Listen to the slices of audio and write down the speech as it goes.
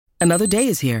Another day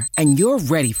is here, and you're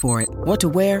ready for it. What to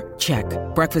wear? Check.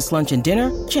 Breakfast, lunch, and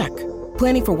dinner? Check.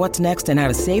 Planning for what's next and how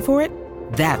to save for it?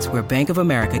 That's where Bank of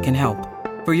America can help.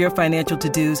 For your financial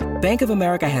to-dos, Bank of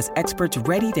America has experts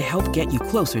ready to help get you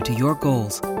closer to your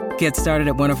goals. Get started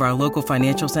at one of our local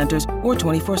financial centers or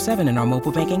 24/7 in our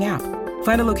mobile banking app.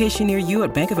 Find a location near you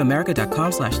at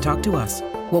bankofamerica.com/talktous.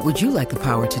 What would you like the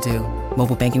power to do?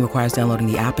 Mobile banking requires downloading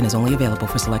the app and is only available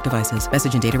for select devices.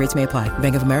 Message and data rates may apply.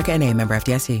 Bank of America N.A., member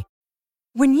FDIC.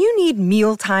 When you need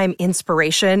mealtime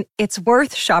inspiration, it's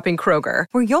worth shopping Kroger,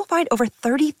 where you'll find over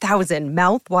 30,000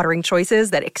 mouth-watering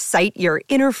choices that excite your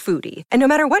inner foodie. And no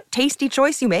matter what tasty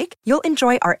choice you make, you'll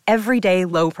enjoy our everyday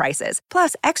low prices,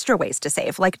 plus extra ways to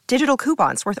save, like digital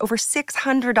coupons worth over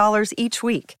 $600 each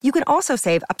week. You can also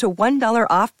save up to $1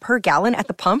 off per gallon at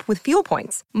the pump with fuel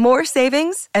points. More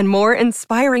savings and more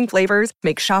inspiring flavors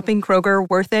make shopping Kroger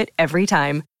worth it every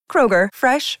time. Kroger,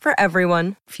 fresh for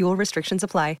everyone. Fuel restrictions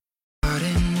apply.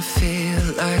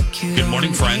 Good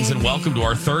morning, friends, and welcome to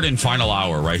our third and final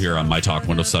hour right here on My Talk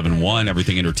 107.1.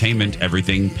 Everything entertainment,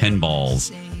 everything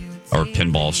pinballs. Or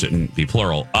pinball shouldn't be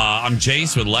plural. I'm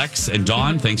Jace with Lex and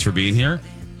Dawn. Thanks for being here.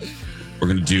 We're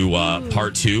going to do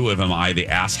part two of Am I the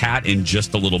Ass Hat in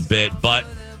just a little bit, but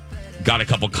got a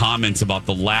couple comments about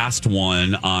the last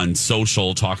one on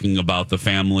social talking about the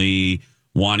family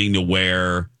wanting to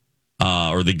wear,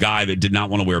 or the guy that did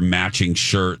not want to wear matching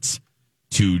shirts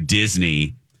to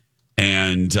Disney.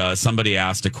 And somebody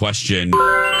asked a question.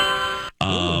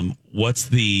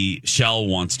 Shell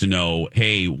wants to know,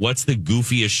 hey, what's the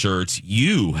goofiest shirts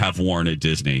you have worn at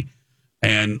Disney?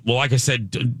 And well, like I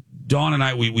said, Dawn and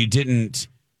I, we didn't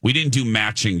do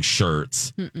matching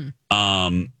shirts. In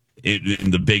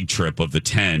the big trip of the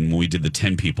 10 when we did the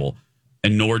 10 people,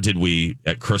 and nor did we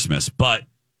at Christmas. But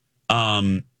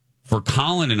for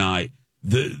Colin and I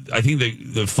think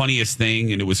the funniest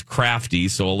thing, and it was crafty,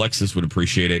 so Alexis would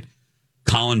appreciate it.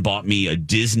 Colin bought me a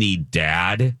Disney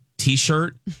Dad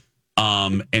t-shirt,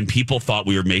 and people thought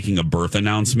we were making a birth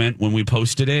announcement when we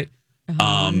posted it.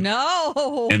 No.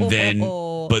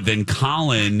 But then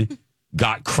Colin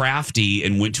got crafty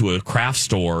and went to a craft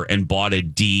store and bought a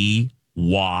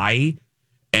DY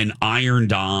and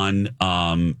ironed on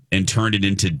and turned it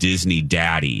into Disney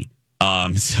Daddy.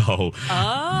 Nice. Yeah,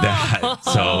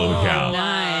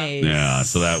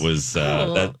 so that was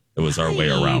cool. It was our way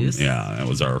around. Yeah, that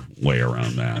was our way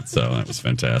around that. So that was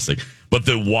fantastic. But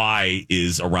the Y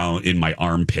is around in my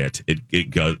armpit. It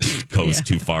goes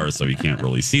too far, so you can't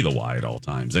really see the Y at all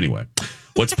times. Anyway,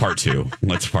 what's part two?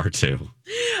 What's part two?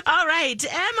 All right.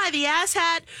 Am I the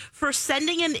asshat for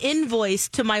sending an invoice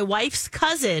to my wife's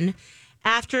cousin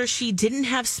after she didn't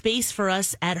have space for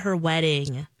us at her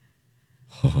wedding?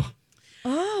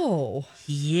 Oh.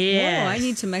 Yeah. I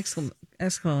need some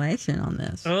exclamation on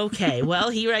this. Okay.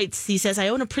 Well, he says, I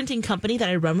own a printing company that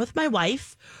I run with my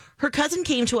wife. Her cousin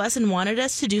came to us and wanted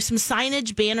us to do some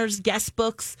signage, banners, guest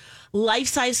books,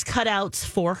 life-size cutouts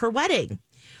for her wedding.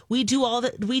 We do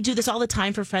this all the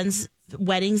time for friends'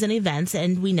 weddings and events,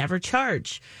 and we never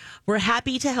charge. We're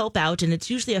happy to help out, and it's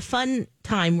usually a fun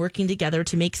time working together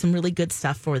to make some really good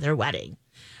stuff for their wedding.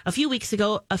 A few weeks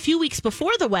before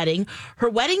the wedding, her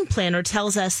wedding planner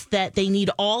tells us that they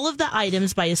need all of the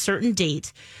items by a certain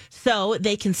date so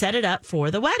they can set it up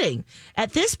for the wedding.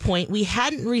 At this point, we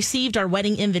hadn't received our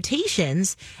wedding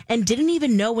invitations and didn't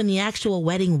even know when the actual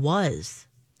wedding was.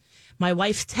 My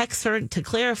wife texts her to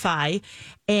clarify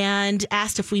and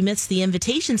asked if we missed the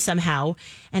invitation somehow,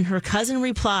 and her cousin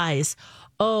replies,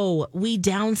 oh, we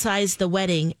downsized the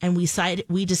wedding and we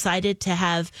decided to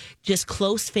have just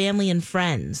close family and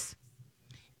friends.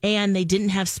 And they didn't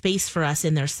have space for us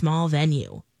in their small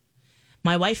venue.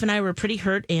 My wife and I were pretty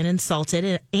hurt and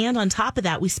insulted. And on top of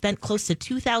that, we spent close to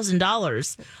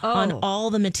 $2,000 on all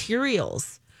the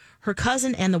materials. Her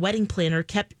cousin and the wedding planner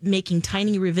kept making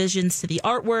tiny revisions to the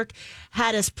artwork,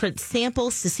 had us print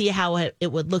samples to see how it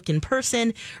would look in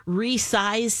person,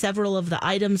 resize several of the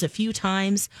items a few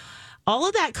times. All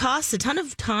of that costs a ton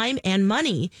of time and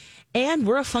money, and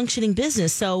we're a functioning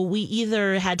business, so we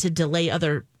either had to delay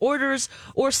other orders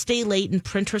or stay late and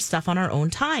print her stuff on our own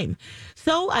time.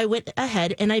 So I went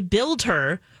ahead and I billed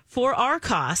her for our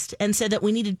cost and said that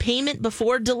we needed payment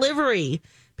before delivery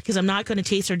because I'm not going to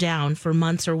chase her down for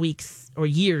months or weeks or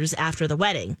years after the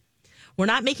wedding. We're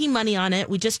not making money on it.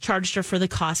 We just charged her for the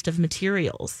cost of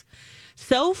materials.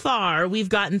 So far, we've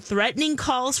gotten threatening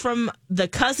calls from the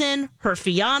cousin, her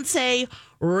fiance,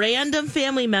 random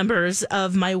family members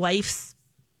of my wife's,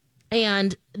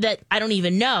 and that I don't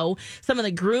even know, some of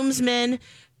the groomsmen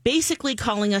basically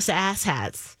calling us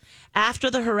asshats.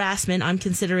 After the harassment, I'm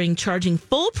considering charging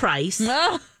full price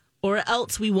or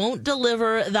else we won't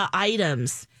deliver the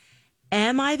items.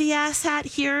 Am I the asshat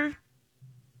here?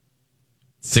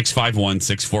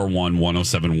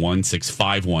 651-641-1071,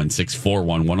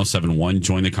 651-641-1071.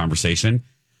 Join the conversation.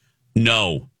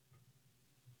 No.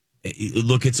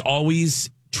 Look, it's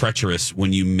always treacherous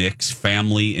when you mix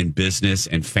family and business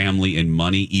and family and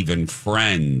money, even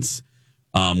friends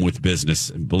with business.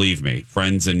 Believe me,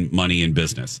 friends and money and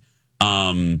business.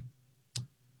 No.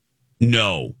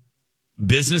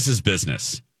 Business is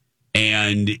business.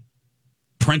 And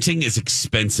printing is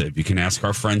expensive. You can ask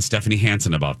our friend Stephanie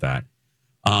Hansen about that.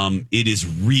 It is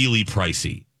really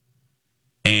pricey.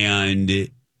 And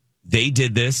they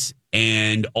did this.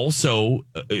 And also,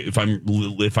 if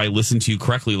I listen to you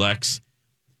correctly, Lex,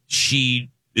 she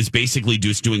is basically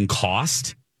just doing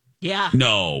cost. Yeah.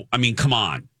 No, I mean, come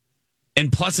on.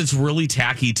 And plus, it's really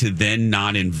tacky to then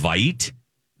not invite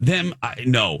them.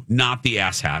 No, not the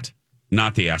asshat.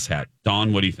 Not the asshat.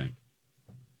 Dawn, what do you think?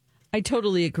 I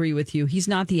totally agree with you. He's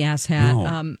not the asshat,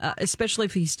 No. Especially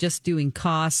if he's just doing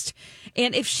cost.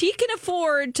 And if she can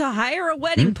afford to hire a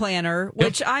wedding planner,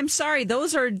 which I'm sorry,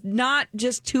 those are not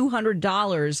just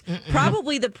 $200,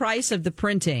 probably the price of the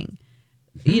printing,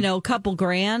 a couple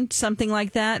grand, something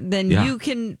like that, then you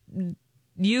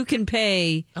can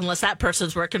pay. Unless that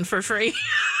person's working for free.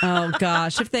 Oh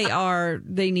gosh, if they are,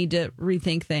 they need to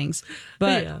rethink things.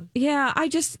 But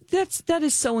that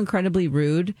is so incredibly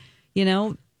rude.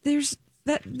 There's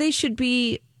that they should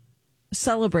be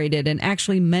celebrated and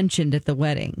actually mentioned at the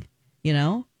wedding,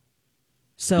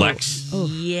 So Lex.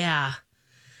 Yeah.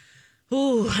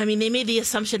 Ooh, I mean, they made the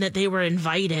assumption that they were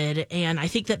invited, and I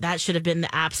think that should have been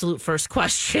the absolute first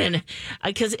question,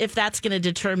 because if that's going to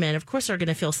determine, of course, they're going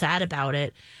to feel sad about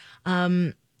it.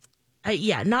 Not the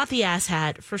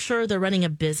asshat. For sure, they're running a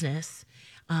business.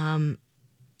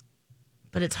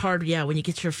 But it's hard, when you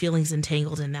get your feelings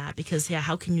entangled in that, because,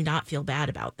 how can you not feel bad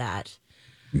about that?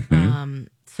 Mm-hmm.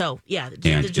 They're And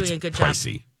doing it's a good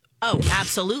pricey. job. Oh,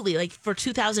 absolutely. Like for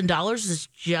 $2,000 is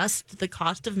just the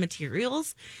cost of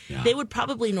materials. Yeah. They would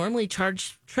probably normally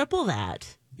charge triple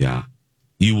that. Yeah.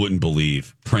 You wouldn't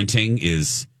believe. Printing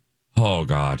is, oh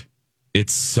God,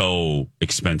 it's so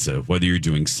expensive. Whether you're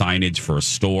doing signage for a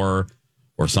store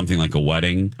or something like a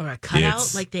wedding. Or a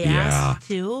cutout like they asked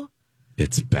too.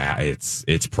 It's bad. It's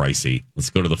pricey. Let's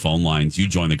go to the phone lines. You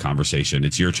join the conversation.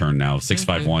 It's your turn now.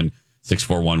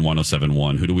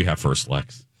 651-641-1071. Who do we have first,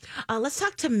 Lex? Let's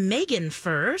talk to Megan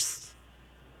first.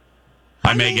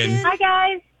 Hi, Megan. Hi,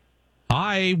 guys.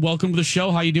 Hi. Welcome to the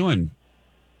show. How you doing?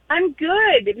 I'm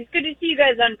good. It was good to see you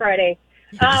guys on Friday.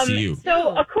 Good to see you.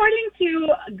 So, according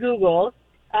to Google,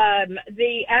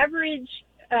 the average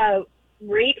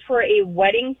rate for a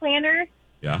wedding planner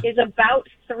is about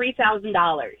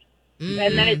 $3,000.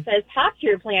 And then it says top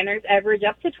tier planners average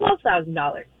up to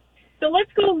 $12,000. So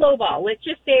let's go lowball. Let's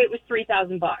just say it was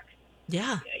 $3,000.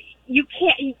 Yeah. You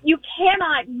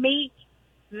cannot make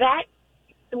that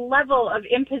level of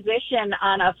imposition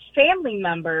on a family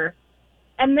member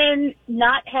and then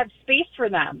not have space for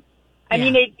them. I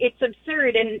mean, it's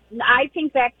absurd. And I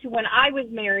think back to when I was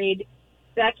married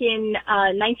back in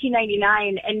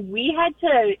 1999, and we had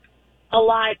to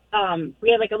we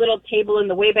had like a little table in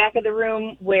the way back of the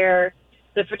room where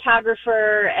the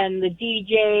photographer and the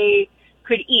DJ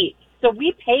could eat. So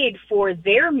we paid for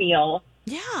their meal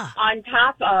on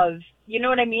top of, you know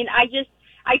what I mean? I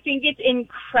think it's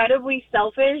incredibly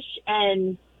selfish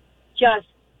and just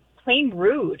plain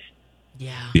rude.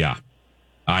 Yeah. Yeah.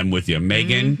 I'm with you.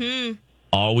 Megan,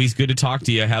 always good to talk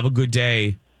to you. Have a good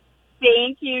day.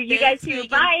 Thank you. You guys too. Megan.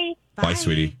 Bye. Bye,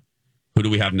 sweetie. Who do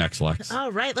we have next, Lex?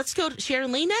 All right, let's go to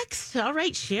Sharon Lee next. All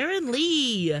right, Sharon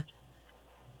Lee.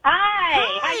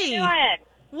 Hi. How you doing?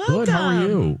 Welcome. Good. How are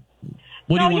you?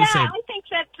 What do you want to say? I think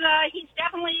that he's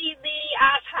definitely the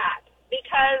asshat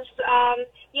because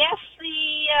yes,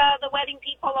 the wedding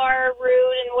people are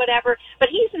rude and whatever, but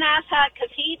he's an asshat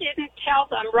because he didn't tell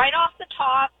them right off the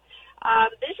top.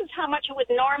 This is how much it would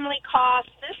normally cost.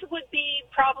 This would be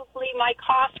probably my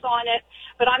cost on it,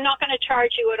 but I'm not going to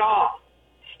charge you at all.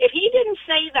 If he didn't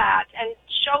say that and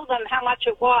show them how much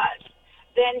it was,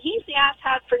 then he's the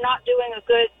asshat for not doing a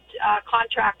good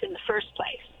contract in the first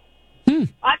place.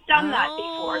 I've done that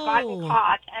before, gotten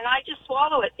caught, and I just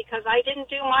swallow it because I didn't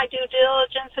do my due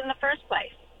diligence in the first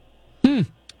place.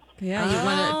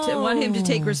 Yeah, you want him to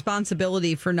take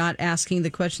responsibility for not asking the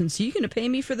questions. So you going to pay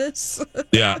me for this?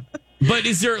 Yeah. But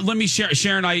is there, let me share,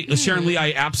 Sharon Lee,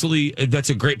 I absolutely, that's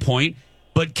a great point.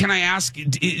 But can I ask,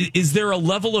 is there a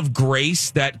level of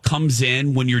grace that comes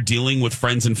in when you're dealing with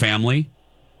friends and family?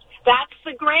 That's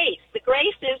the grace. The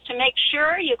grace is to make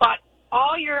sure you got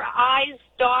all your I's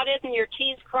dotted and your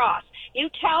T's crossed. You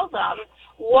tell them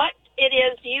what it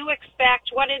is you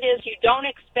expect, what it is you don't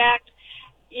expect,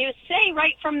 you say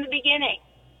right from the beginning.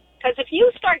 Because if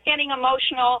you start getting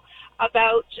emotional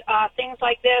about things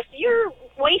like this, you're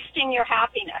wasting your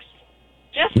happiness.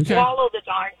 Just swallow the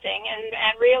darn thing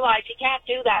and realize you can't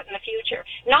do that in the future.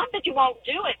 Not that you won't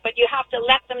do it, but you have to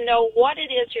let them know what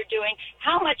it is you're doing,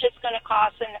 how much it's going to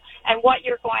cost, and what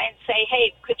you're going to say,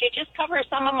 hey, could you just cover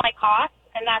some of my costs?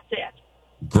 And that's it.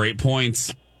 Great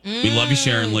points. We love you,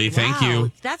 Sharon Lee. Thank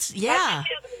you.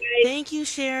 Thank you,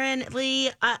 Sharon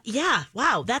Lee.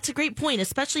 Wow. That's a great point,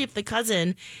 especially if the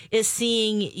cousin is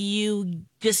seeing you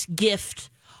just gift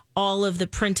all of the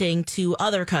printing to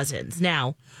other cousins.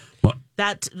 Now,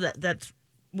 that's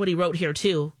what he wrote here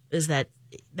too, is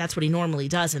that's what he normally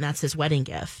does, and that's his wedding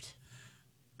gift.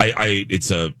 It's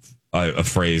a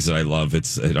phrase that I love. I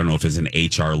don't know if it's an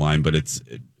HR line, but it's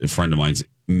a friend of mine's.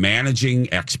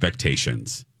 Managing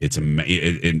expectations. It's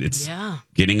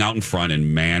getting out in front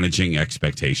and managing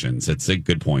expectations. It's a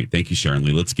good point. Thank you, Sharon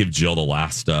Lee. Let's give Jill the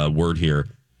last word here.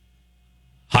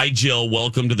 Hi, Jill.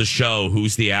 Welcome to the show.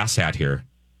 Who's the asshat here?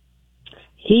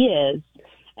 He is.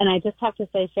 And I just have to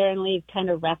say, Sharon Lee kind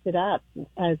of wrapped it up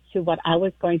as to what I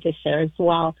was going to share as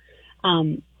well.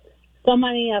 So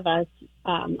many of us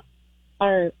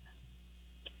are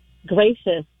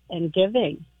gracious and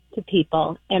giving to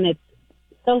people, and it's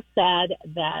so sad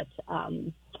that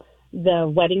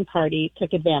the wedding party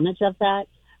took advantage of that.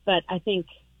 But I think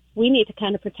we need to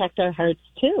kind of protect our hearts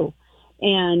too.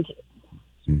 And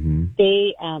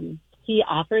he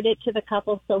offered it to the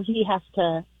couple, so he has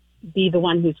to be the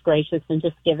one who's gracious and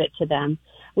just give it to them.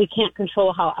 We can't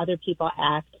control how other people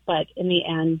act, but in the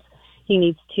end, he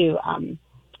needs to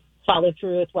follow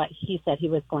through with what he said he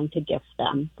was going to gift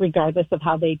them, regardless of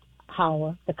how the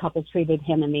couple treated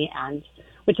him in the end,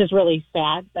 which is really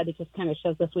sad, but it just kind of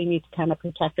shows us we need to kind of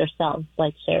protect ourselves,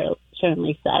 like Sharon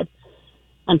Lee said,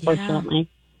 unfortunately.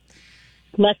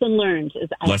 Yeah. Lesson learned.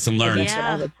 What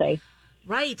I would say.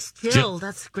 Right, Jill,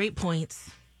 that's great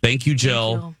points. Thank you,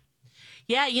 Jill.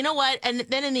 Yeah, you know what? And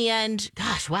then in the end,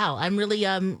 gosh, wow, I'm really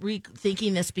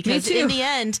rethinking this, because in the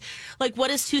end, like, what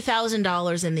is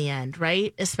 $2,000 in the end,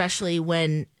 right? Especially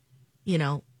when,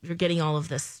 you're getting all of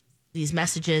these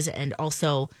messages, and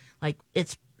also, like,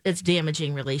 it's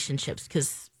damaging relationships,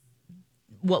 because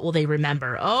what will they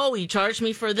remember? Oh, you charged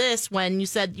me for this when you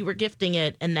said you were gifting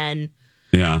it, and then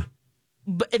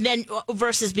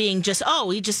versus being just,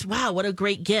 wow, what a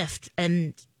great gift,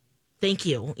 and thank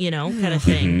you, kind of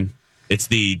thing. Mm-hmm. It's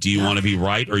do you want to be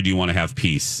right, or do you want to have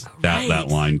peace? That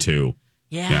line too.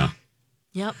 Yeah.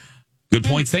 Yep. Good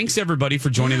points. Thanks everybody for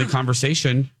joining the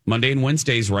conversation Monday and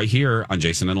Wednesdays right here on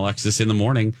Jason and Alexis in the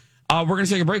morning. We're going to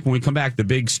take a break. When we come back, the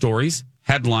big stories,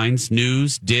 headlines,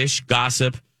 news, dish,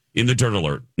 gossip in the Dirt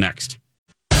Alert. Next.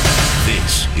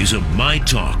 This is a My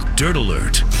Talk Dirt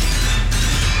Alert.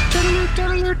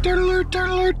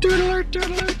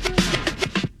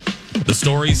 The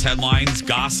stories, headlines,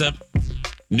 gossip,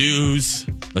 news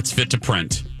that's fit to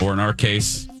print, or in our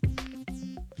case,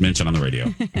 mention on the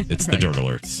radio. It's the Dirt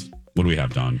Alerts. What do we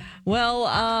have, Dawn?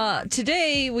 Well,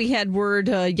 today we had word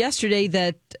yesterday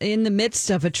that in the midst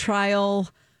of a trial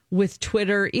with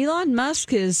Twitter, Elon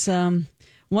Musk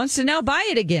wants to now buy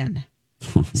it again.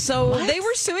 So they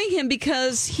were suing him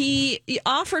because he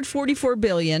offered $44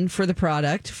 billion for the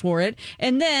product for it,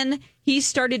 and then he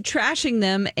started trashing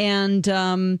them and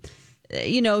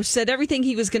said everything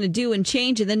he was going to do and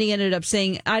change, and then he ended up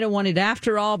saying, I don't want it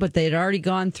after all, but they had already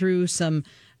gone through some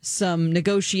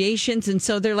negotiations, and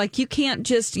so they're like, you can't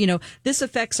just, this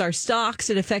affects our stocks,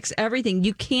 it affects everything.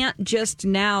 You can't just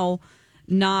now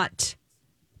not,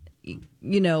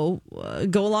 go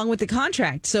along with the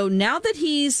contract. So now that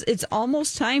it's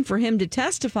almost time for him to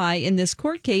testify in this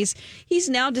court case, he's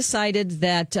now decided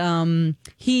that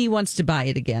he wants to buy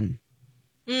it again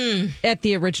at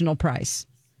the original price.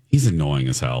 He's annoying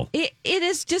as hell. It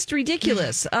is just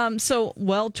ridiculous.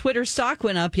 Twitter stock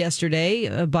went up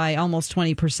yesterday by almost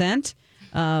 20%.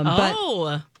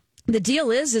 But the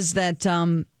deal is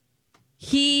that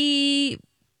he,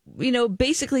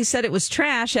 basically said it was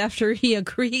trash after he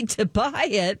agreed to buy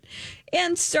it,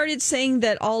 and started saying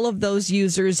that all of those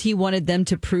users, he wanted them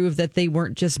to prove that they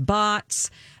weren't just bots.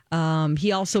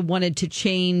 He also wanted to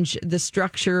change the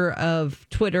structure of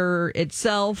Twitter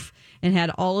itself, and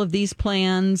had all of these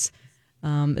plans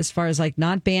as far as like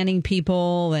not banning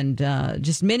people and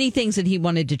just many things that he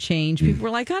wanted to change. People were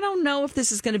like, I don't know if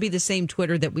this is going to be the same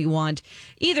Twitter that we want.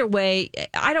 Either way,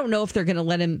 I don't know if they're going to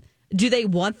let him. Do they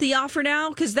want the offer now?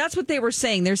 Because that's what they were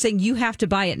saying. They're saying you have to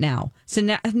buy it now. So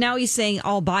now he's saying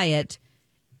I'll buy it.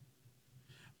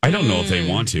 I don't know if they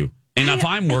want to. And if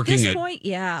I'm working at this point,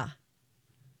 yeah.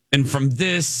 And from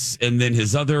this, and then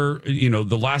his other,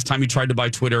 the last time he tried to buy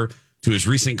Twitter, to his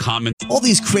recent comment. All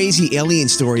these crazy alien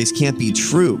stories can't be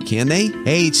true, can they?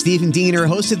 Hey, it's Stephen Diener,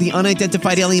 host of the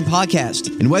Unidentified Alien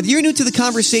Podcast. And whether you're new to the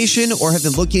conversation or have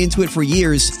been looking into it for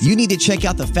years, you need to check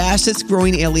out the fastest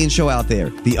growing alien show out there,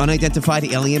 the Unidentified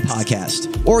Alien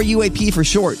Podcast, or UAP for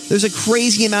short. There's a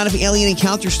crazy amount of alien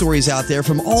encounter stories out there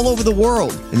from all over the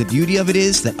world. And the beauty of it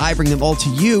is that I bring them all to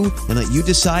you and let you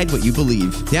decide what you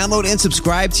believe. Download and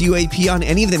subscribe to UAP on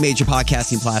any of the major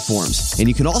podcasting platforms. And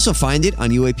you can also find it on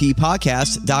UAPpodcast.com.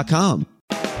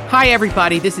 Hi,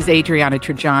 everybody. This is Adriana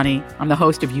Trajani. I'm the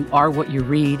host of You Are What You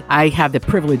Read. I have the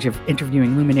privilege of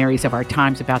interviewing luminaries of our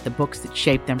times about the books that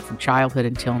shaped them from childhood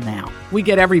until now. We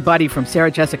get everybody from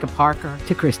Sarah Jessica Parker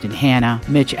to Kristen Hanna,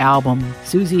 Mitch Albom,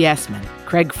 Susie Essman,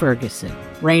 Craig Ferguson,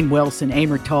 Rainn Wilson,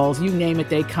 Amor Tolls, you name it,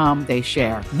 they come, they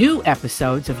share. New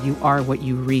episodes of You Are What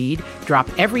You Read drop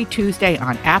every Tuesday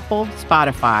on Apple,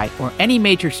 Spotify, or any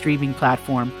major streaming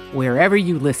platform wherever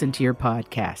you listen to your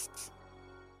podcasts.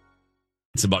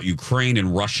 It's about Ukraine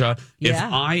and Russia. Yeah.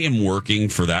 If I am working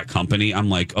for that company, I'm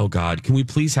like, oh God, can we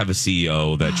please have a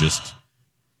CEO that just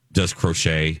does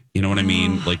crochet? You know what I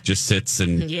mean? Like just sits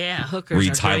and hookers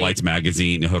reads are great. Highlights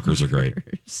magazine. Hookers are great.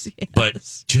 Yes. But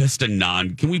just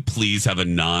can we please have a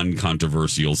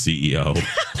non-controversial CEO,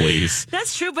 please?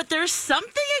 That's true, but there's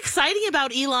something exciting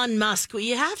about Elon Musk.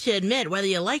 You have to admit, whether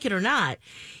you like it or not.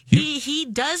 He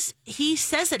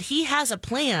says that he has a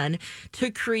plan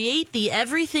to create the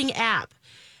Everything app.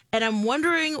 And I'm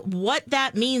wondering what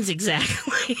that means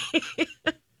exactly.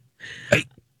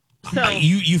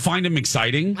 You find him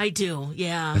exciting? I do,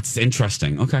 yeah. That's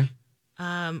interesting. Okay.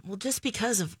 Well, just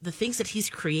because of the things that he's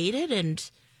created and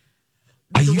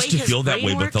I used to feel that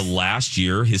way, but the last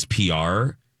year, his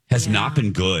PR has not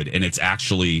been good, and it's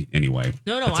actually anyway.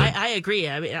 No, I agree.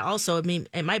 I mean,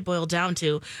 it might boil down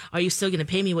to: are you still going to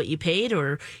pay me what you paid,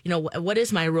 or what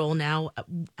is my role now?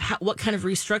 What kind of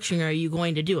restructuring are you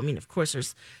going to do? I mean, of course,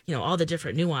 there's all the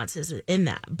different nuances in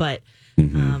that, but.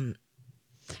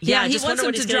 Yeah, he just wants him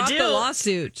what to he's gonna drop do. the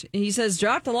lawsuit. He says,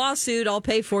 "Drop the lawsuit. I'll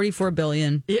pay $44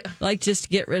 billion." Yeah. Like just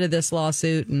get rid of this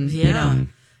lawsuit, and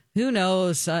who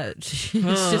knows? It's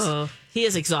just he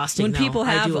is exhausting. when though. people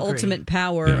I have do agree. ultimate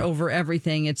power over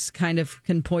everything. It's kind of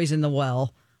can poison the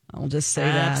well. I'll just say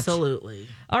that. Absolutely.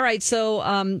 All right. So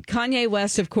Kanye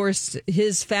West, of course,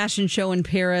 his fashion show in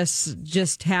Paris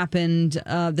just happened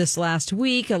this last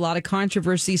week. A lot of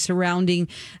controversy surrounding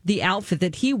the outfit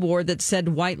that he wore that said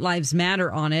White Lives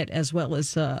Matter on it, as well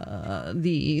as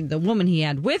the woman he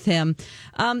had with him.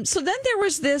 So then there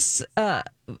was this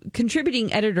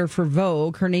contributing editor for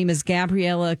Vogue. Her name is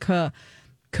Gabriella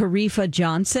Carifa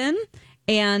Johnson.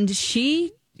 And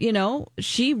she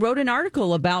wrote an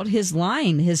article about his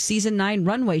line, his season 9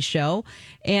 runway show,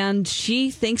 and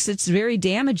she thinks it's very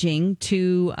damaging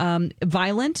to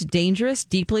violent, dangerous,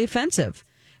 deeply offensive.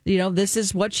 This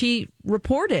is what she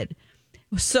reported.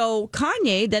 So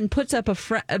Kanye then puts up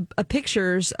a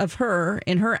pictures of her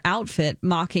in her outfit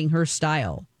mocking her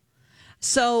style.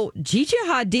 So Gigi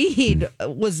Hadid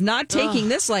was not taking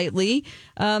this lightly.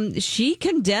 She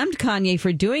condemned Kanye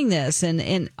for doing this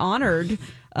and honored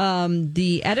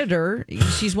the editor.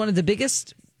 She's one of the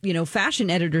biggest, fashion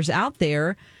editors out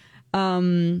there.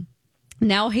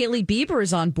 Now Hailey Bieber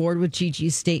is on board with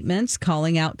Gigi's statements,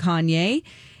 calling out Kanye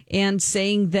and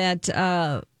saying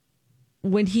that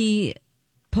when he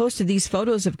posted these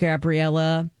photos of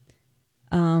Gabriella,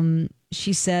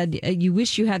 she said, "You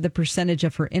wish you had the percentage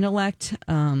of her intellect."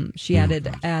 She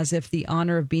added, "As if the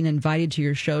honor of being invited to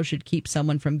your show should keep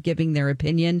someone from giving their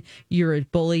opinion. You're a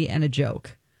bully and a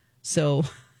joke." So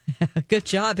good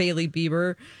job, Hailey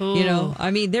Bieber.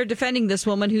 Ooh. They're defending this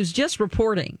woman who's just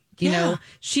reporting.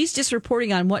 She's just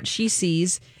reporting on what she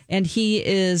sees, and he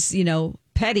is,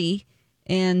 petty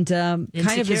and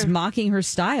kind of is mocking her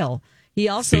style. He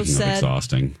also said,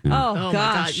 exhausting. Yeah. Oh gosh. My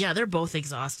God. Yeah, they're both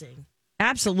exhausting.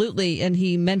 Absolutely. And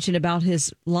he mentioned about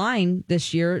his line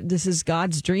this year, this is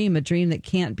God's dream, a dream that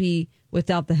can't be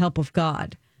without the help of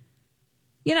God.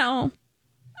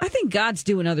 I think God's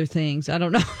doing other things. I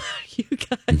don't know about you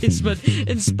guys, but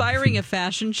inspiring a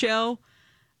fashion show,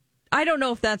 I don't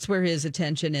know if that's where his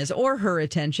attention is, or her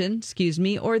attention,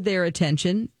 or their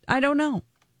attention. I don't know.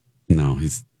 No,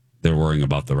 they're worrying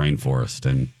about the rainforest.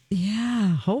 And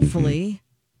yeah, hopefully.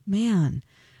 Man.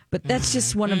 But that's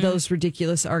just one of those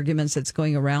ridiculous arguments that's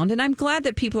going around. And I'm glad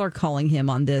that people are calling him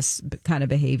on this kind of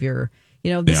behavior.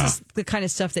 This is the kind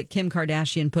of stuff that Kim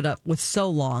Kardashian put up with so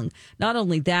long. Not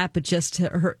only that, but just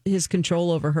his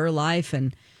control over her life.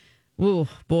 And, oh,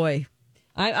 boy,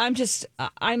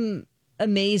 I'm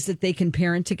amazed that they can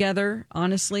parent together,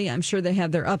 honestly. I'm sure they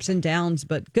have their ups and downs,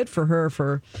 but good for her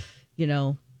for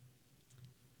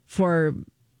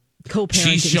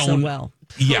co-parenting so well.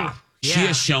 Yeah. She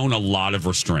has shown a lot of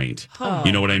restraint. Oh.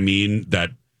 You know what I mean? That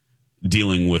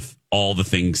dealing with all the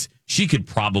things, she could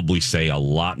probably say a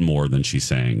lot more than she's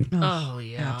saying. Oh,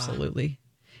 yeah. Absolutely.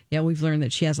 Yeah, we've learned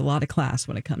that she has a lot of class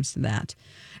when it comes to that.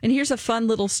 And here's a fun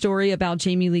little story about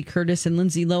Jamie Lee Curtis and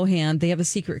Lindsay Lohan. They have a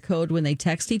secret code when they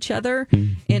text each other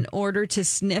in order to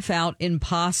sniff out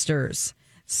imposters.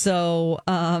 So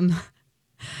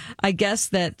I guess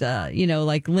that,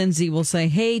 like Lindsay will say,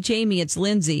 hey, Jamie, it's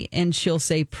Lindsay. And she'll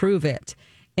say, prove it.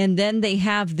 And then they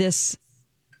have this,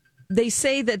 they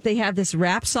say that they have this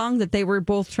rap song that they were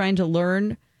both trying to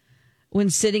learn when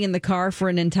sitting in the car for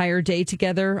an entire day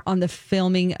together on the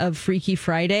filming of Freaky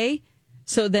Friday.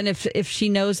 So then if she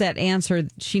knows that answer,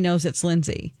 she knows it's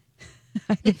Lindsay.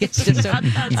 I think it's just,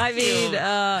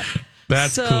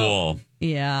 that's cool.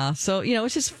 Yeah. So,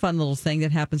 it's just a fun little thing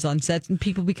that happens on sets and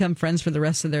people become friends for the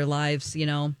rest of their lives,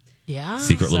 Yeah.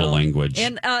 Secret little language.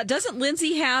 And doesn't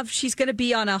Lindsay she's going to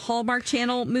be on a Hallmark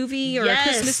Channel movie or a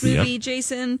Christmas movie,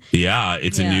 Jason? Yeah,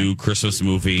 it's a new Christmas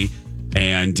movie.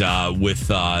 And with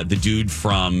the dude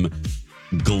from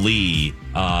Glee,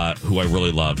 who I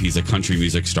really love. He's a country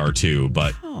music star too.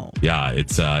 But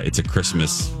it's a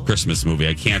Christmas movie.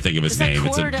 I can't think of his name.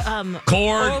 Cord,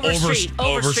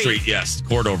 Overstreet. Yes,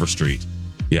 Cord Overstreet.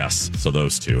 Yes, so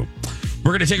those two.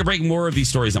 We're going to take a break. More of these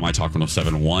stories at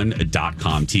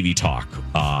mytalk1071.com TV Talk.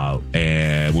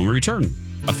 And when we return,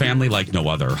 a family like no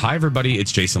other. Hi, everybody.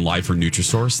 It's Jason live for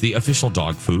Nutrisource, the official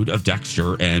dog food of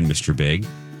Dexter and Mr. Big.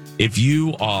 If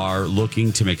you are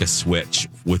looking to make a switch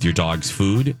with your dog's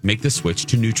food, make the switch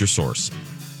to Nutrisource.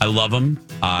 I love them.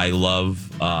 I love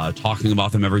talking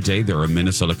about them every day. They're a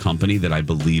Minnesota company that I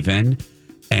believe in,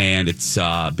 and it's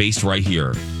based right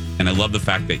here. And I love the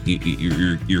fact that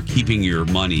you're keeping your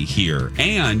money here,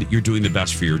 and you're doing the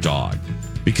best for your dog.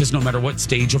 Because no matter what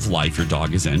stage of life your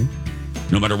dog is in,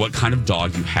 no matter what kind of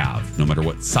dog you have, no matter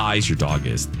what size your dog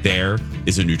is, there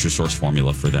is a Nutrisource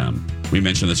formula for them. We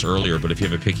mentioned this earlier, but if you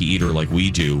have a picky eater like we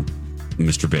do,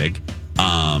 Mr. Big,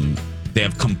 they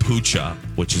have kombucha,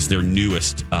 which is their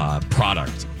newest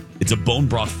product. It's a bone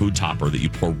broth food topper that you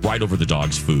pour right over the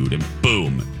dog's food, and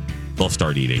boom, they'll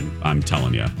start eating. I'm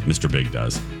telling you, Mr. Big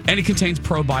does. And it contains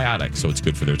probiotics, so it's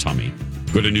good for their tummy.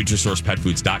 Go to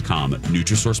NutrisourcePetFoods.com,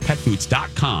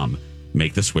 NutrisourcePetFoods.com.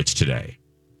 Make the switch today.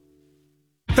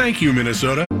 Thank you,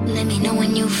 Minnesota. Let me know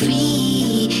when you're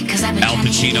free. Al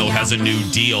Pacino has a new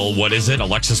deal. What is it?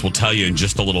 Alexis will tell you in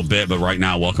just a little bit. But right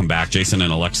now, welcome back, Jason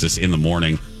and Alexis in the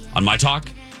morning on My Talk.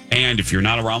 And if you're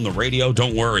not around the radio,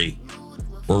 don't worry.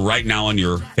 We're right now on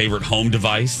your favorite home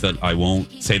device that I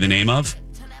won't say the name of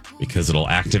because it'll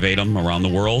activate them around the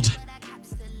world,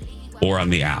 or on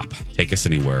the app. Take us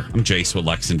anywhere. I'm Jace with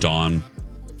Lex and Dawn.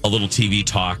 A little TV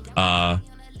talk. I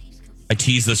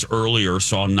teased this earlier,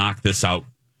 so I'll knock this out.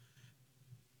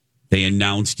 They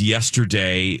announced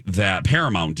yesterday that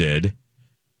Paramount did.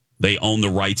 They own the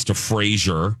rights to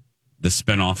Frasier, the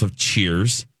spinoff of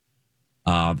Cheers,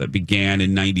 that began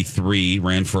in 93,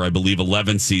 ran for, I believe,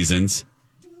 11 seasons.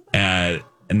 And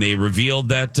they revealed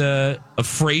that a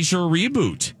Frasier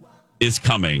reboot is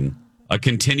coming, a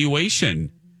continuation,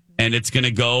 and it's going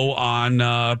to go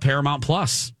on Paramount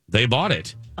Plus. They bought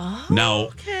it. Oh, now,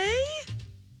 okay.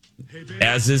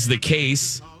 As is the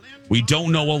case, we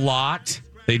don't know a lot.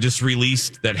 They just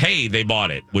released that, hey, they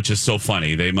bought it, which is so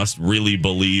funny. They must really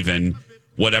believe in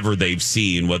whatever they've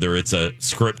seen, whether it's a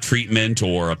script treatment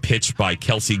or a pitch by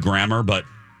Kelsey Grammer. But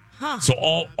so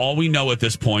all we know at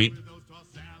this point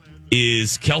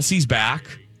is Kelsey's back.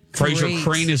 Frasier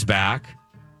Crane is back.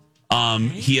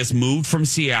 He has moved from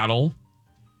Seattle,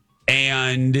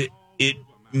 and it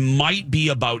might be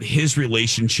about his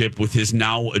relationship with his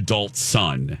now adult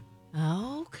son.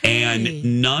 Okay.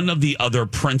 And none of the other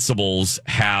principals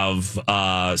have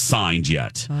signed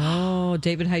yet. Oh,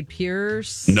 David Hyde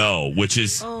Pierce? No, which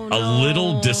is a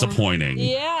little disappointing.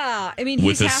 Yeah. I mean,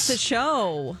 he's half the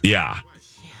show. Yeah.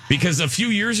 Because a few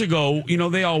years ago,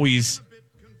 they always,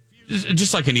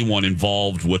 just like anyone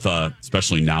involved with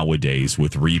especially nowadays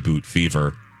with reboot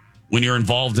fever, when you're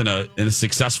involved in a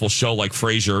successful show like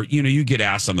Frasier, you get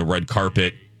asked on the red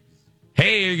carpet,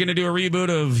 hey, you're going to do a reboot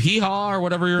of Hee Haw or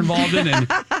whatever you're involved in.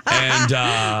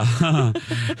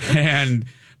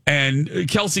 And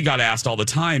Kelsey got asked all the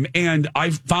time. And I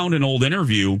found an old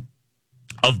interview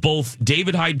of both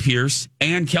David Hyde Pierce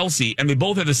and Kelsey, and they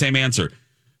both had the same answer.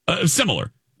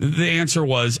 Similar. The answer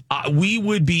was, we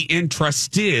would be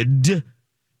interested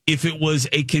if it was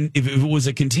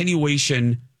a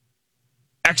continuation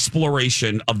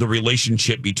exploration of the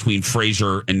relationship between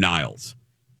Frasier and Niles,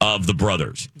 of the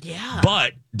brothers. Yeah.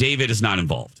 But David is not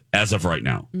involved as of right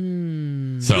now. So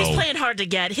he's playing hard to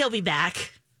get. He'll be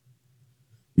back.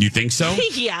 You think so?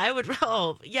 Yeah, I would.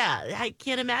 Oh, yeah. I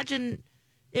can't imagine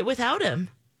it without him.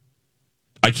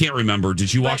 I can't remember.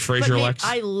 Did you watch Frasier, Lex?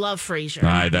 I love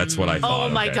Frasier. That's what I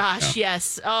thought. Oh my Okay. gosh, Yeah.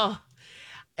 yes. Oh,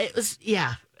 it was.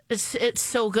 Yeah, it's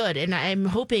so good, and I'm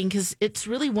hoping because it's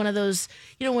really one of those.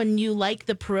 When you like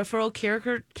the peripheral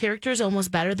characters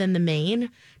almost better than the main,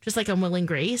 just like on Will and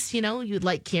Grace. You'd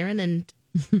like Karen and,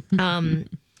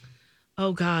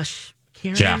 oh gosh,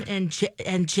 Karen Jack.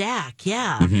 and Jack.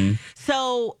 Yeah. Mm-hmm.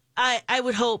 So. I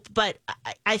would hope, but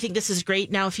I think this is great.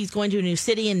 Now, if he's going to a new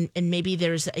city and maybe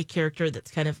there's a character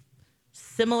that's kind of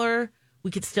similar,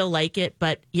 we could still like it.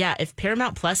 But yeah, if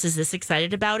Paramount Plus is this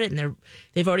excited about it and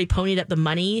they've already ponied up the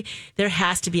money, there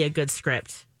has to be a good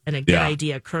script and a good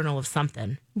idea, kernel of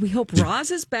something. We hope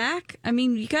Roz is back. I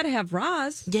mean, you got to have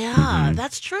Roz. Yeah,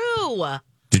 that's true.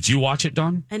 Did you watch it,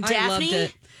 Dawn? And I Daphne? loved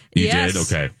it. You Yes. did?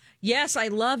 Okay. Yes, I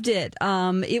loved it.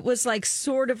 It was like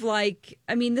sort of like,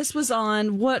 I mean, this was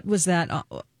on, what was that?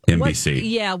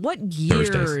 NBC. What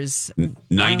years? Thursdays.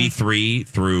 93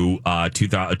 through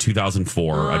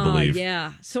 2004, I believe.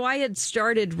 Yeah. So I had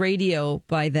started radio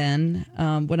by then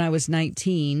when I was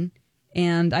 19.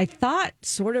 And I thought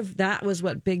sort of that was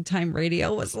what big time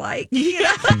radio was like.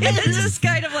 It's just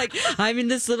kind of like I'm in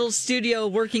this little studio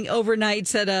working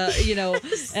overnights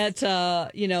at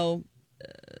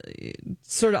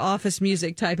sort of office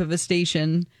music type of a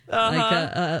station, like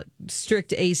a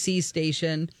strict AC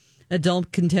station,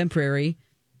 adult contemporary.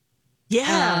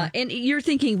 Yeah. And you're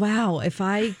thinking, wow, if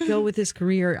I go with this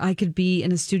career, I could be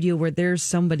in a studio where there's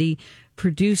somebody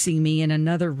producing me in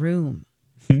another room.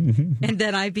 And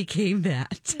then I became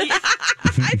that.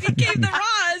 I became the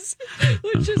Roz,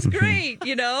 which is great,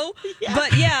 Yeah.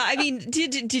 But yeah, I mean,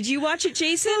 did you watch it,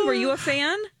 Jason? Were you a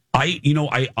fan?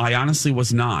 I honestly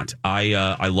was not.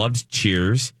 I loved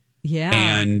Cheers. Yeah.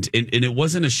 And it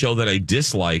wasn't a show that I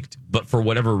disliked, but for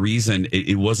whatever reason,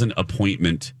 it wasn't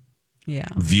appointment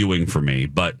viewing for me.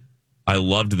 But I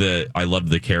loved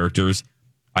the characters.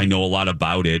 I know a lot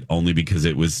about it only because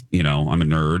it was, I'm a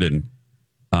nerd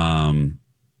and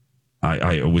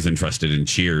I was interested in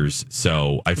Cheers.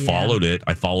 So I followed it.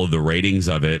 I followed the ratings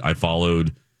of it. I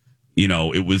followed,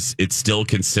 it's still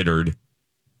considered.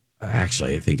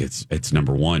 Actually, I think it's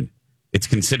number one. It's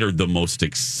considered the most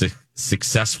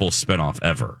successful spinoff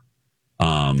ever,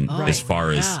 as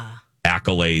far as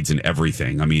accolades and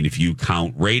everything. I mean, if you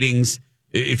count ratings,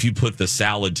 if you put the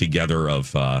salad together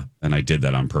of, and I did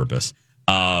that on purpose.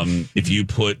 If you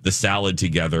put the salad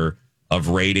together of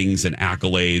ratings and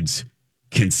accolades,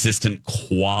 consistent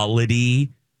quality.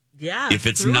 Yeah. If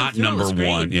it's not number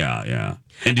one, yeah.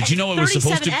 And did you know it was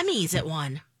supposed to? 37 Emmys it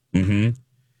won. Mm-hmm.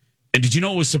 And did you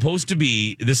know it was supposed to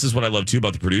be, this is what I love too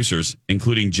about the producers,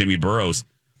 including Jimmy Burrows.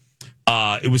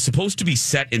 It was supposed to be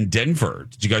set in Denver.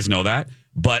 Did you guys know that?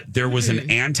 But there was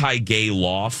an anti-gay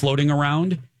law floating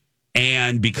around.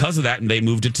 And because of that, they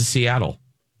moved it to Seattle.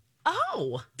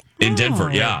 Oh. In Denver,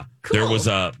 yeah. Cool.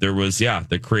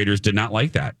 The creators did not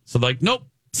like that. So nope,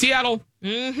 Seattle.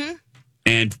 Mm-hmm.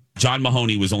 And John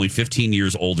Mahoney was only 15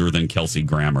 years older than Kelsey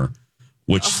Grammer,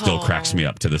 which still cracks me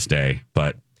up to this day.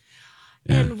 But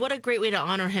and what a great way to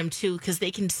honor him, too, because they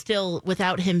can still,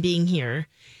 without him being here,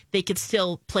 they could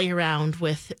still play around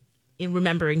with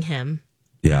remembering him.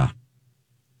 Yeah,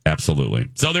 absolutely.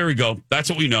 So there we go. That's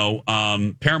what we know.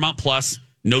 Paramount Plus,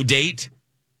 no date.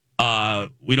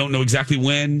 We don't know exactly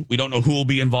when. We don't know who will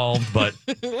be involved, but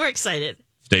we're excited.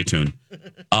 Stay tuned.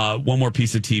 One more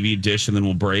piece of TV dish, and then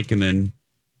we'll break, and then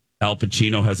Al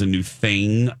Pacino has a new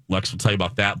thing. Lex will tell you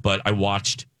about that. But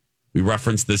we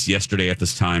referenced this yesterday at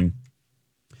this time.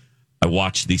 I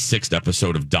watched the 6th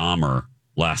episode of Dahmer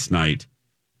last night,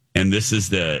 and this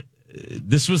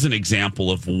was an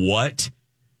example of what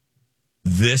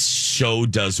this show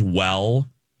does well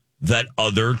that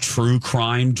other true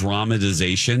crime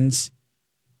dramatizations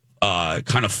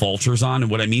kind of falters on.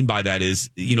 And what I mean by that is,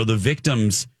 the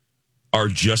victims are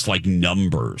just like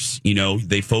numbers.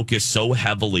 They focus so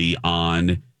heavily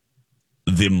on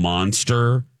the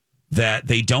monster that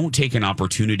they don't take an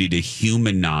opportunity to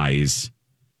humanize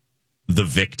the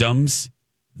victims.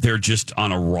 They're just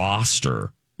on a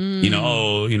roster.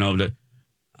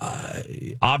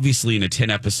 Obviously in a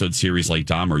 10-episode series like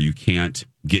Dahmer, you can't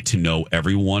get to know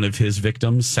every one of his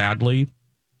victims, sadly.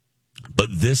 But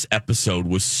this episode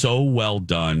was so well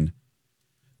done.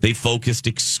 They focused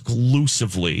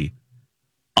exclusively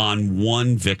on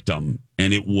one victim,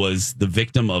 and it was the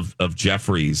victim of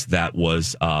Jeffries that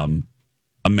was a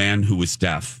man who was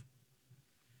deaf.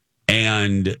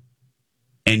 And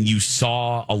you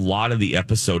saw a lot of the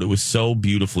episode. It was so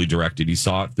beautifully directed. You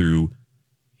saw it through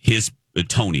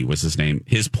Tony was his name,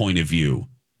 his point of view.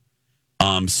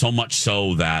 So much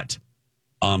so that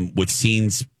with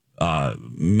scenes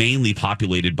mainly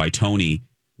populated by Tony,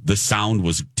 the sound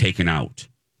was taken out.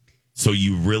 So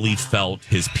you really felt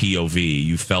his POV.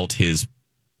 You felt his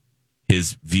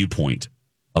viewpoint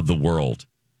of the world.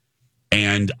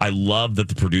 And I love that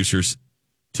the producers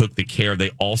took the care.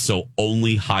 They also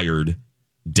only hired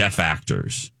deaf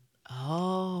actors.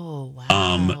 Oh,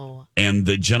 wow. And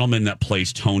the gentleman that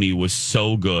plays Tony was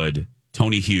so good.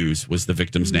 Tony Hughes was the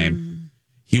victim's name.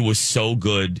 He was so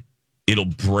good. It'll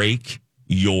break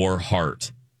your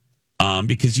heart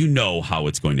because you know how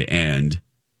it's going to end.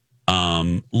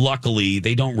 Luckily,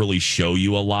 they don't really show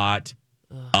you a lot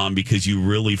because you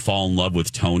really fall in love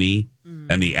with Tony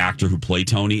and the actor who played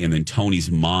Tony. And then Tony's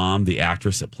mom, the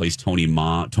actress that plays Tony's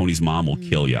mom will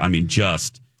kill you. I mean,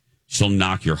 she'll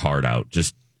knock your heart out.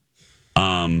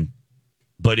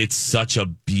 But it's such a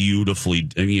beautifully,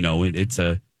 it's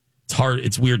hard.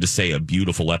 It's weird to say a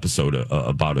beautiful episode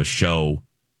about a show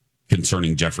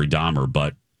concerning Jeffrey Dahmer,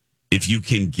 but if you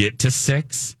can get to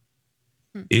 6,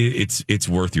 it's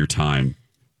worth your time.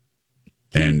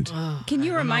 And can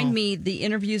you remind me the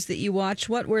interviews that you watched?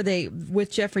 What were they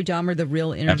with Jeffrey Dahmer? The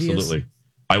real interviews. Absolutely.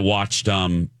 I watched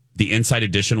the Inside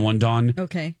Edition one, Dawn.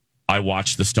 Okay. I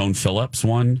watched the Stone Phillips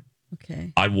one.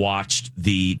 Okay. I watched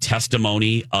the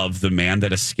testimony of the man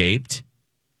that escaped.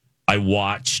 I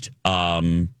watched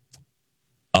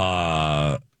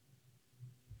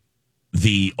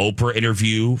the Oprah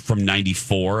interview from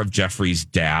 94 of Jeffrey's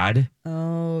dad.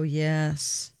 Oh,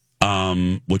 yes.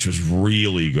 Which was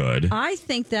really good. I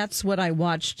think that's what I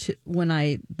watched when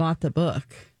I bought the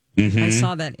book. I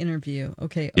saw that interview.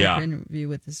 Okay. Oprah interview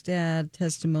with his dad,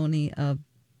 testimony of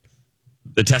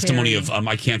the testimony Terry. of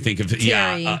I can't think of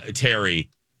Terry. Terry.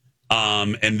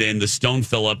 And then the Stone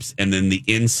Phillips and then the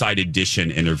Inside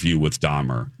Edition interview with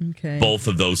Dahmer. Okay. Both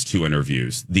of those 2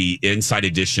 interviews. The Inside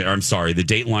Edition, the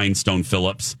Dateline Stone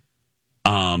Phillips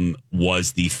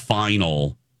was the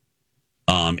final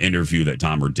interview that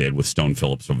Dahmer did with Stone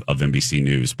Phillips of NBC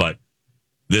News. But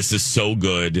this is so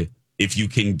good. If you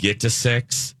can get to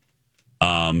 6,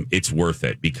 it's worth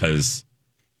it because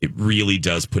it really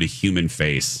does put a human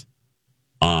face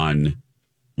on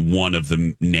one of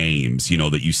the names,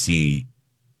 that you see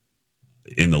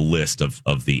in the list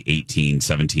of the 18,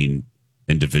 17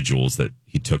 individuals that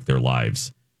he took their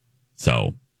lives.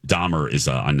 So Dahmer is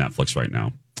on Netflix right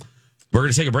now. We're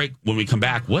going to take a break. When we come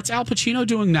back, what's Al Pacino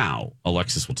doing now?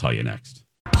 Alexis will tell you next.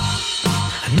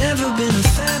 I've never been a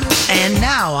fan of... And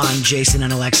now on Jason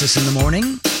and Alexis in the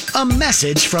Morning, a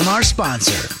message from our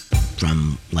sponsor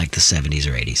from like the 70s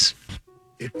or 80s.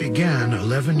 It began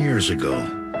 11 years ago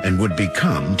and would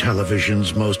become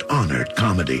television's most honored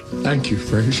comedy. Thank you,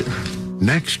 Frasier.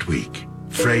 Next week,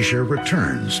 Frasier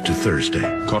returns to Thursday.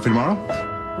 Coffee tomorrow?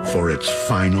 For its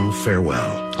final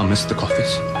farewell. I'll miss the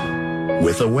coffees.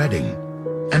 With a wedding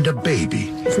and a baby.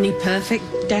 Isn't he perfect,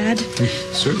 Dad? He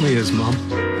certainly is, Mom.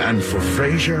 And for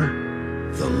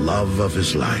Frasier, the love of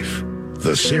his life.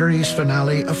 The series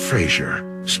finale of Frasier.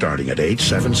 Starting at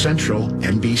 8/7 Central,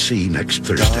 NBC next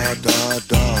Thursday.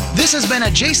 This has been a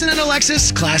Jason and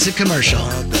Alexis classic commercial.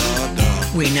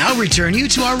 We now return you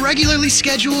to our regularly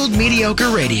scheduled mediocre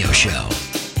radio show.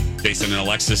 Jason and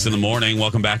Alexis in the Morning.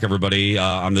 Welcome back, everybody,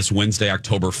 on this Wednesday,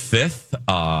 October 5th,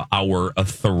 hour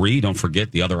 3. Don't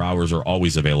forget, the other hours are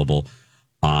always available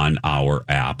on our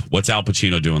app. What's Al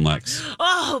Pacino doing, Lex?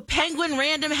 Oh, Penguin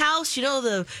Random House,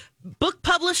 the book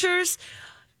publishers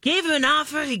gave him an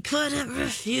offer he couldn't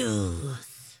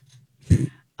refuse.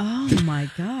 Oh my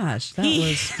gosh, that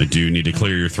was. Do you need to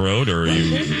clear your throat, or are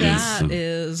you? That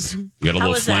is. You got a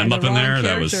little phlegm up in there.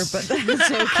 That was. But that's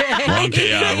okay. Wrong.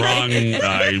 Yeah, wrong.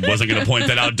 I wasn't going to point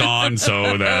that out, Dawn.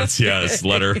 So that's yes.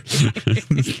 Let her. Do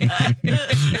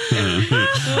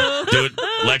it,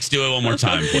 Lex. Do it one more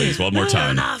time, please. One more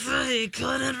time. An offer he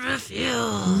couldn't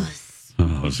refuse. Oh,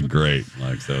 that was great,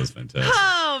 Lex. That was fantastic.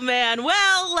 Oh, man.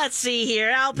 Well, let's see here.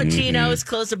 Al Pacino's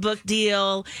closed a book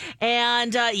deal.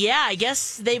 And, I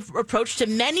guess they've approached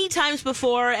him many times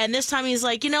before. And this time he's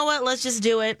like, you know what? Let's just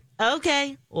do it.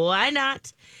 Okay. Why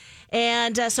not?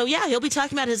 And he'll be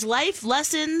talking about his life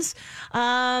lessons.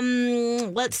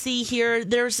 Let's see here.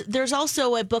 There's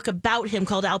also a book about him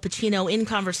called Al Pacino in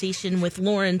Conversation with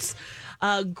Lawrence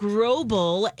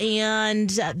Grobel, and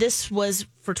this was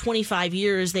for 25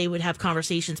 years. They would have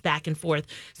conversations back and forth.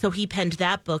 So he penned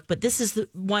that book. But this is the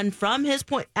one from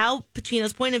Al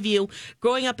Pacino's point of view,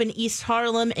 growing up in East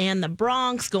Harlem and the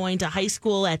Bronx, going to high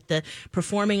school at the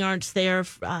Performing Arts there,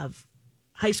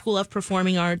 High School of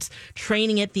Performing Arts,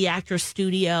 training at the Actors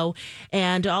Studio,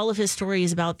 and all of his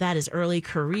stories about that, his early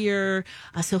career.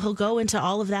 So he'll go into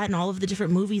all of that and all of the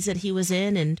different movies that he was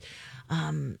in, and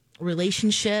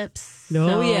relationships.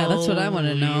 Oh, yeah, that's what I want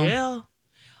to know. Yeah.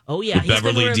 Oh, yeah. With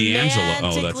Beverly D'Angelo.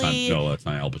 Oh, that's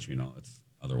not Al Pacino. That's the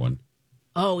other one.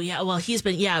 Oh, yeah. Well, who's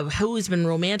been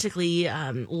romantically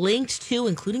linked to,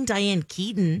 including Diane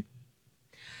Keaton.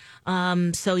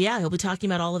 So, yeah, he'll be talking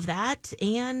about all of that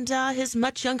and his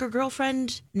much younger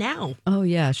girlfriend now. Oh,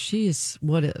 yeah. She's,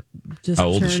 just How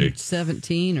old is turned she?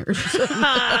 17 or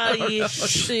something.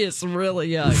 She is really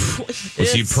young.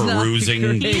 Was he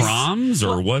perusing proms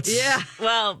or what's? Yeah.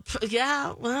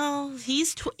 Well,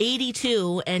 he's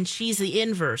 82 and she's the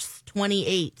inverse,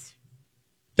 28.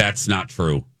 That's not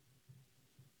true.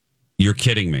 You're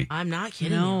kidding me. I'm not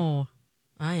kidding. No.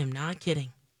 I am not kidding.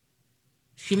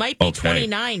 She might be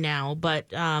 29 now,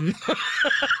 but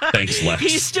thanks, Lex.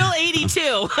 He's still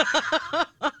 82.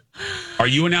 Are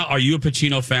you a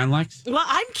Pacino fan, Lex? Well,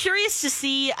 I'm curious to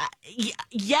see.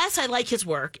 Yes, I like his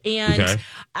work, and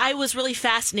I was really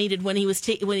fascinated when he was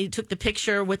when he took the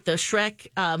picture with the Shrek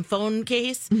phone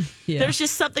case. Yeah. There's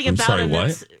just something about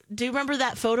him. Do you remember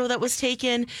that photo that was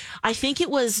taken? I think it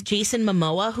was Jason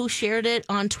Momoa who shared it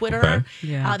on Twitter. Okay.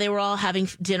 Yeah. They were all having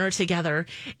dinner together,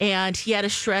 and he had a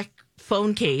Shrek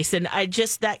phone case, and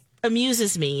that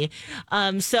amuses me.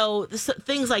 So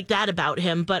things like that about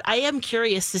him. But I am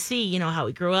curious to see, how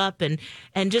he grew up and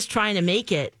just trying to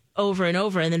make it over and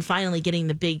over, and then finally getting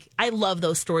the big. I love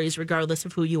those stories, regardless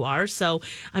of who you are. So,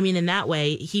 I mean, in that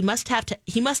way, he must have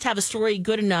a story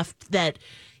good enough that,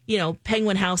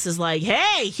 Penguin House is like,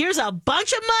 hey, here's a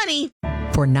bunch of money.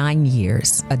 For 9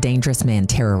 years, a dangerous man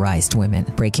terrorized women,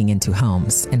 breaking into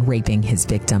homes and raping his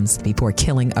victims before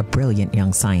killing a brilliant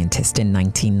young scientist in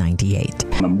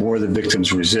 1998. The more the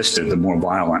victims resisted, the more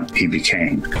violent he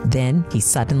became. Then he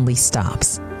suddenly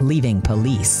stops, leaving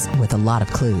police with a lot of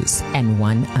clues and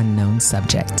one unknown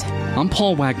subject. I'm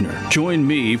Paul Wagner. Join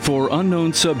me for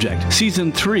Unknown Subject,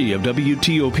 Season 3 of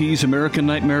WTOP's American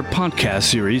Nightmare podcast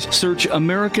series. Search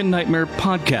American Nightmare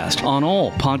Podcast on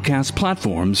all podcast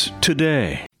platforms today.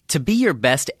 To be your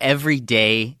best every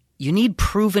day, you need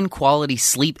proven quality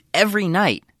sleep every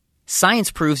night.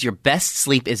 Science proves your best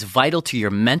sleep is vital to your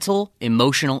mental,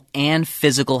 emotional, and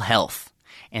physical health.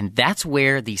 And that's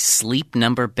where the Sleep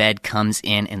Number bed comes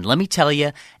in. And let me tell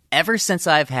you, ever since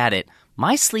I've had it,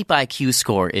 my sleep IQ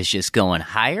score is just going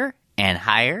higher and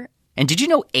higher. And did you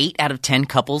know 8 out of 10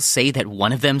 couples say that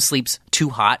one of them sleeps too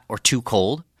hot or too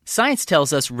cold? Science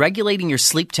tells us regulating your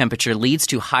sleep temperature leads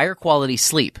to higher quality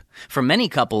sleep. For many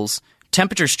couples,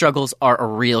 temperature struggles are a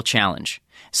real challenge.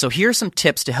 So here are some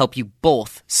tips to help you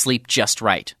both sleep just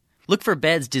right. Look for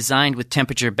beds designed with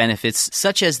temperature benefits,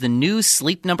 such as the new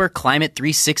Sleep Number Climate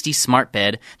 360 smart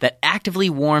bed that actively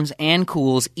warms and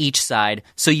cools each side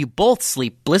so you both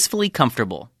sleep blissfully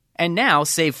comfortable. And now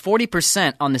save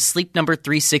 40% on the Sleep Number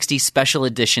 360 Special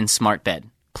Edition smart bed,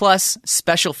 plus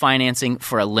special financing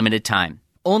for a limited time.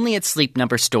 Only at Sleep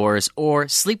Number stores or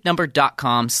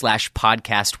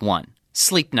sleepnumber.com/podcast1.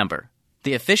 Sleep Number,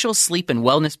 the official sleep and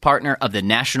wellness partner of the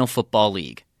National Football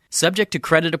League. Subject to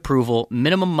credit approval,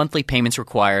 minimum monthly payments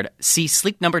required. See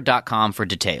sleepnumber.com for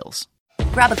details.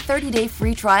 Grab a 30-day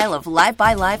free trial of Live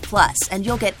by Live Plus, and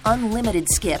you'll get unlimited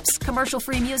skips,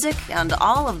 commercial-free music, and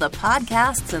all of the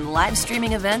podcasts and live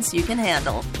streaming events you can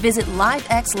handle. Visit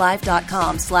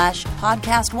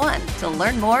livexlive.com/podcast1 to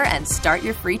learn more and start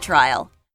your free trial.